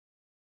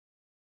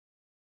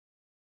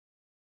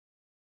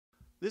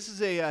This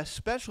is a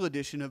special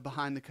edition of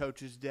Behind the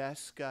Coach's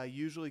Desk.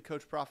 Usually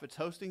Coach Prophet's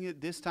hosting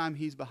it. This time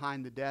he's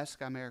behind the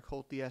desk. I'm Eric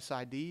Holt, the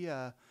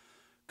SID.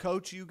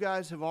 Coach, you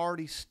guys have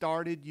already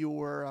started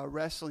your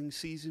wrestling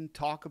season.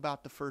 Talk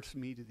about the first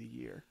meet of the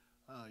year.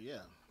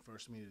 Yeah,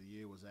 first meet of the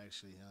year was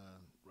actually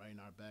right in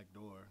our back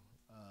door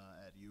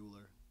at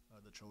Euler,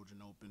 the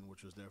Trojan Open,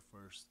 which was their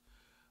first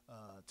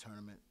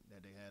tournament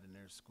that they had in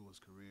their school's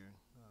career,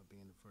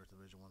 being the first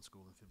Division I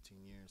school in 15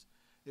 years.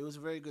 It was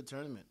a very good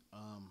tournament.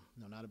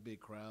 Not a big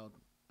crowd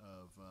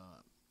of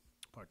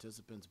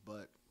participants,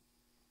 but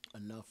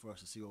enough for us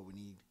to see what we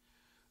need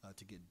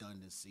to get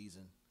done this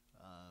season.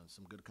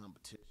 Some good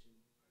competition.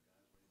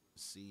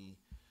 See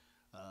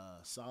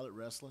solid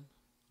wrestling.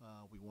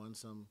 We won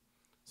some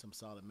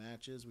solid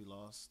matches. We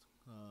lost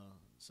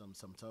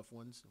some tough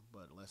ones,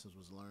 but lessons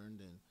was learned,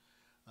 and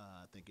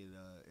I think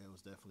it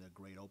was definitely a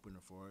great opener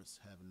for us,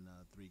 having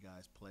three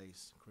guys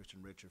place.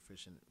 Christian Richard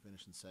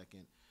finishing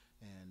second,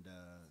 and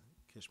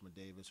Kishma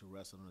Davis, who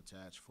wrestled and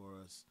attached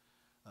for us,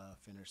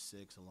 finished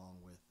sixth, along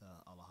with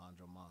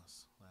Alejandro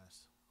Mas,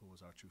 who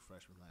was our true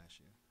freshman last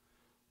year.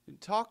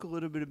 And talk a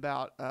little bit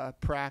about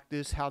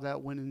practice, how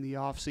that went in the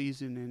off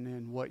season,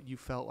 and what you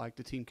felt like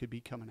the team could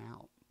be coming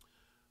out.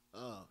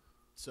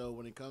 So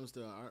when it comes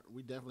to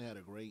we definitely had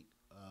a great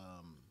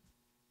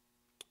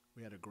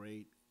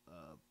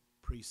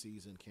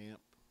preseason camp.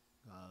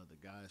 The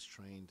guys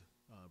trained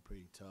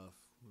pretty tough,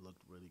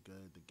 looked really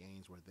good. The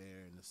gains were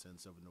there in the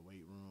sense of in the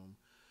weight room.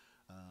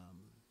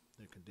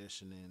 Their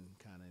conditioning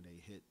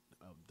they hit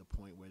the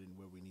point where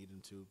we needed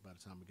them to by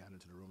the time we got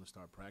into the room and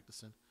start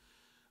practicing.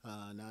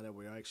 Now that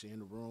we're actually in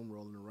the room,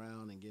 rolling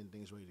around and getting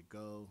things ready to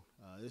go,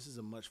 this is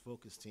a much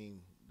focused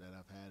team that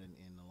I've had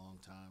in a long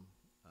time.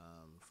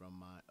 From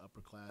my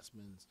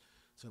upperclassmen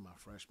to my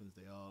freshmen,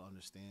 they all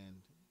understand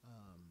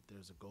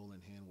there's a goal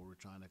in hand what we're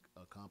trying to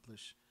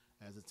accomplish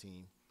as a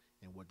team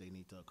and what they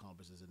need to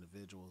accomplish as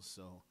individuals.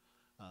 So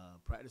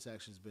practice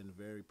actually has been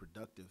very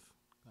productive.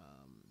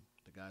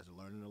 The guys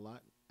are learning a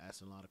lot,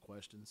 asking a lot of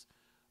questions.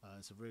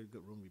 It's a very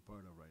good room to be part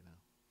of right now.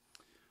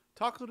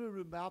 Talk a little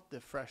bit about the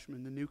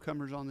freshmen, the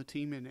newcomers on the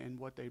team, and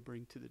what they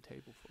bring to the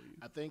table for you.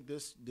 I think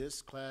this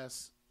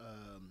class,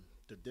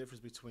 the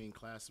difference between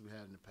classes we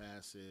had in the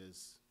past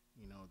is,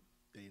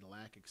 they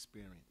lack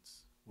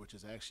experience, which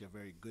is actually a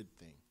very good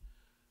thing,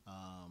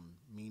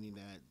 meaning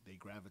that they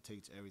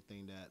gravitate to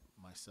everything that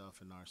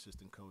myself and our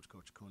assistant coach,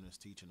 Coach Acuna, is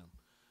teaching them,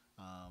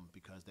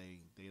 because they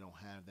don't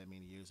have that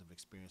many years of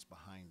experience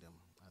behind them.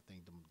 I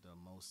think the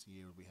most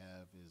year we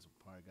have is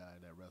probably a guy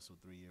that wrestled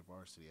 3-year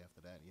varsity. After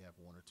that, you have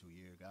 1 or 2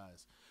 year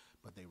guys,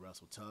 but they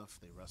wrestle tough.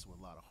 They wrestle with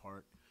a lot of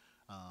heart,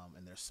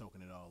 and they're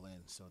soaking it all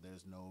in. So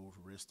there's no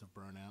risk of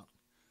burnout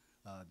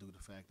due to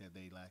the fact that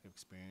they lack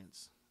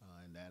experience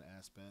in that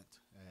aspect.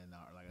 And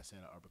like I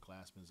said, our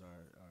upperclassmen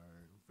are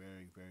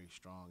very, very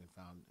strong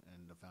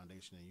and the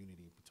foundation and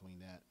unity between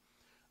that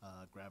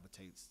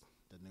gravitates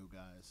the new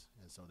guys,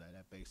 and so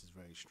that base is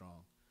very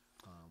strong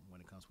when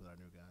it comes with our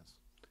new guys.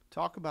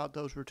 Talk about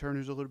those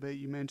returners a little bit.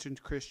 You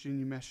mentioned Christian,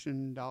 you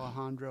mentioned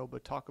Alejandro,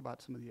 but talk about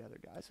some of the other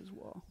guys as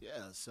well.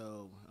 Yeah,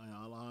 so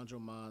Alejandro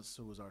Mas,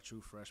 who was our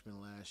true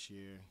freshman last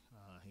year,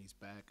 he's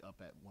back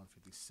up at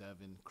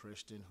 157.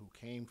 Christian, who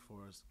came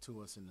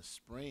to us in the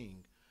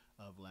spring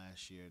of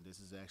last year, this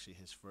is actually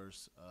his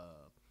first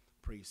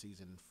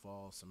preseason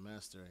fall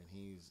semester, and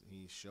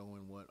he's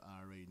showing what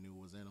I already knew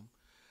was in him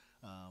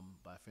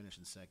by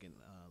finishing second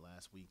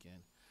last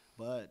weekend.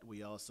 But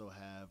we also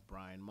have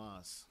Brian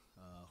Moss,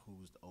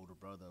 who's the older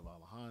brother of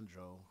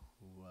Alejandro,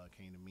 who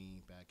came to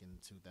me back in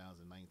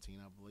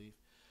 2019, I believe.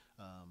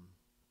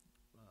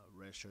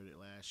 Redshirted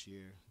last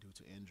year due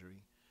to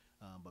injury,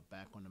 but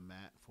back on the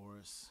mat for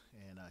us.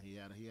 And he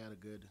had a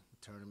good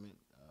tournament,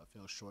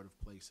 fell short of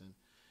placing.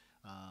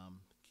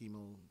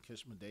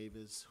 Kishma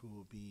Davis, who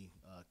will be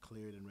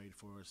cleared and ready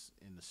for us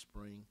in the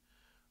spring.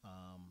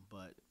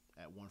 But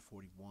at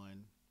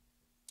 141,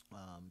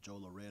 Joe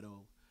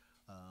Loreto,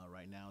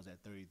 right now is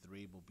at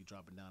 33, will be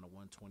dropping down to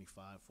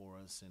 125 for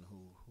us, and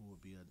who will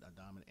be a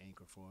dominant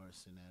anchor for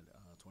us in that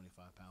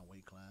 25-pound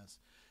weight class.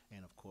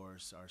 And, of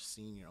course, our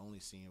only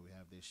senior we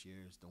have this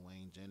year is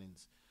Dwayne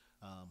Jennings,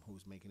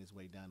 who's making his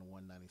way down to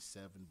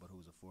 197, but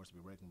who's a force to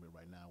be reckoned with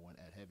right now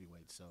at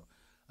heavyweight. So,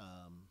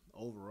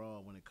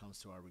 overall, when it comes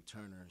to our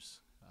returners,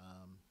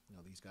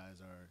 these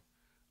guys are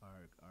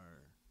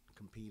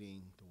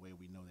competing the way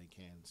we know they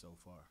can so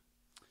far.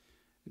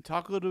 And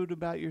talk a little bit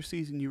about your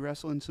season. You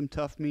wrestle in some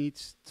tough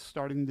meets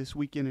starting this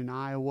weekend in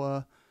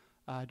Iowa.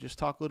 Just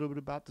talk a little bit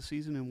about the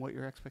season and what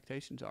your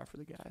expectations are for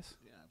the guys.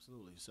 Yeah,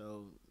 absolutely.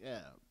 So,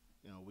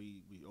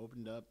 we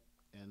opened up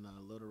in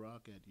Little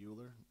Rock at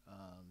Euler,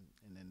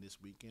 and then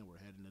this weekend we're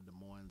heading to Des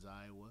Moines,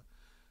 Iowa,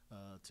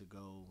 to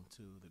go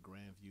to the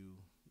Grandview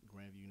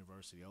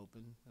University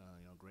Open.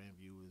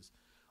 Grandview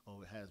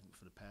has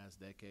for the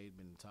past decade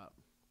been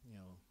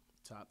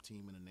top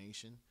team in the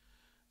nation.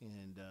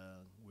 And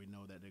we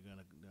know that the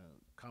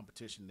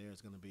competition there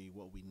is going to be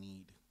what we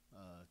need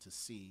to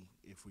see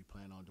if we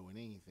plan on doing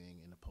anything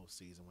in the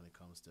postseason when it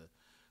comes to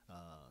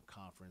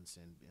conference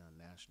and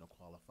national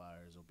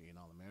qualifiers or being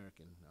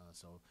All-American.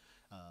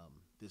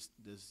 This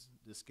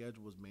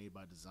schedule was made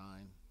by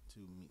design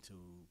to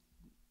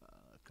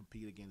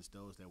compete against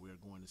those that we're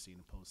going to see in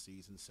the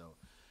postseason. So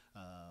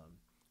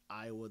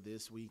Iowa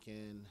this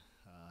weekend.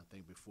 I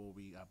think before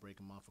I break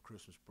them off for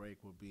Christmas break,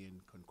 we'll be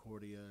in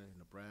Concordia in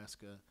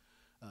Nebraska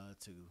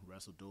to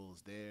wrestle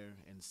duels there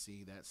and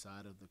see that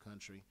side of the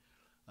country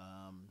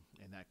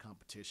and that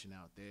competition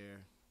out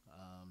there.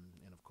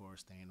 And of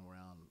course, staying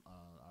around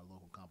our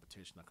local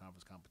competition, our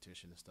conference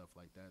competition, and stuff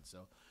like that.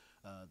 So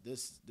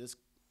this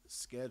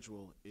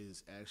schedule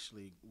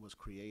was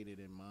created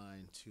in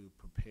mind to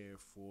prepare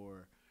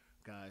for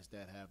guys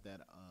that have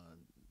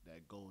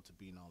that goal to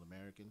be an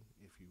All-American.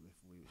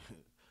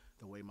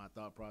 The way my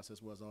thought process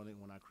was on it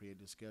when I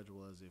created the schedule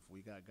was, if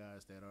we got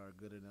guys that are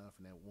good enough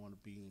and that want to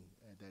be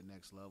at that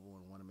next level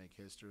and want to make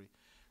history,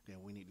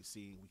 then we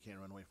can't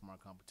run away from our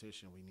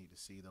competition. We need to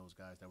see those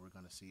guys that we're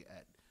going to see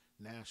at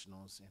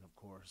nationals, and of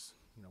course,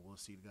 we'll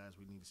see the guys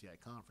we need to see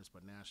at conference,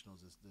 but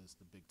nationals is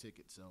the big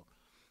ticket. So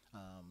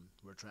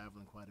we're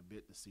traveling quite a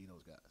bit to see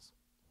those guys.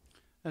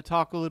 Now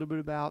talk a little bit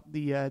about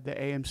the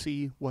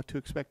AMC, what to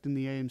expect in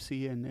the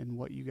AMC, and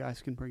what you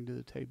guys can bring to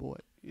the table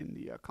in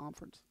the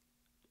conference.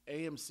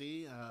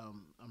 AMC,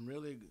 I'm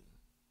really,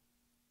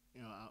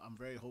 I'm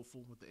very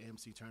hopeful with the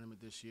AMC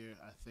tournament this year.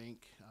 I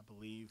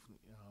believe,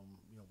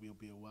 we'll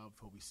be a while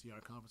before we see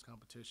our conference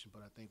competition,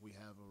 but I think we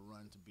have a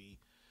run to be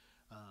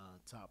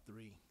top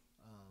three,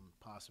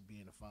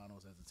 possibly in the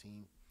finals as a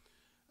team.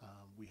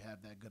 We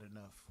have that good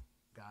enough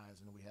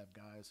guys, and we have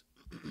guys,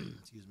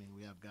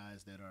 we have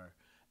guys that are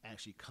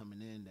actually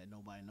coming in that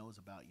nobody knows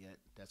about yet.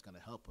 That's going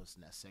to help us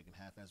in that second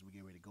half as we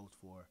get ready to go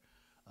for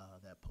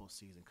that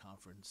postseason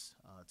conference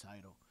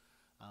title.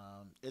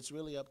 It's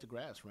really up to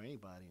grasp for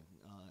anybody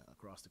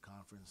across the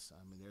conference.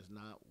 I mean, there's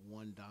not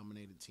one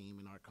dominated team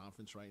in our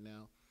conference right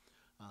now.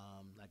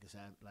 Like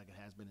it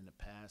has been in the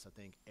past. I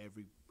think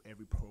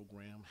every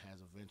program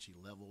has eventually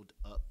leveled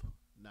up,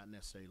 not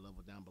necessarily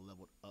leveled down, but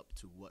leveled up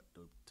to what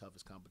the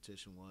toughest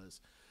competition was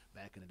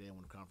back in the day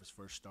when the conference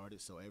first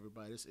started. So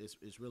everybody,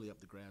 it's really up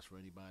to grasp for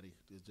anybody.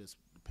 It just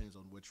depends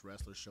on which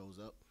wrestler shows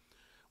up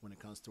when it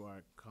comes to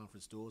our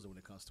conference duels and when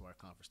it comes to our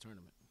conference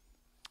tournament.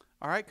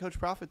 All right, Coach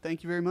Prophete,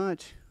 thank you very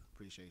much.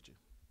 Appreciate you.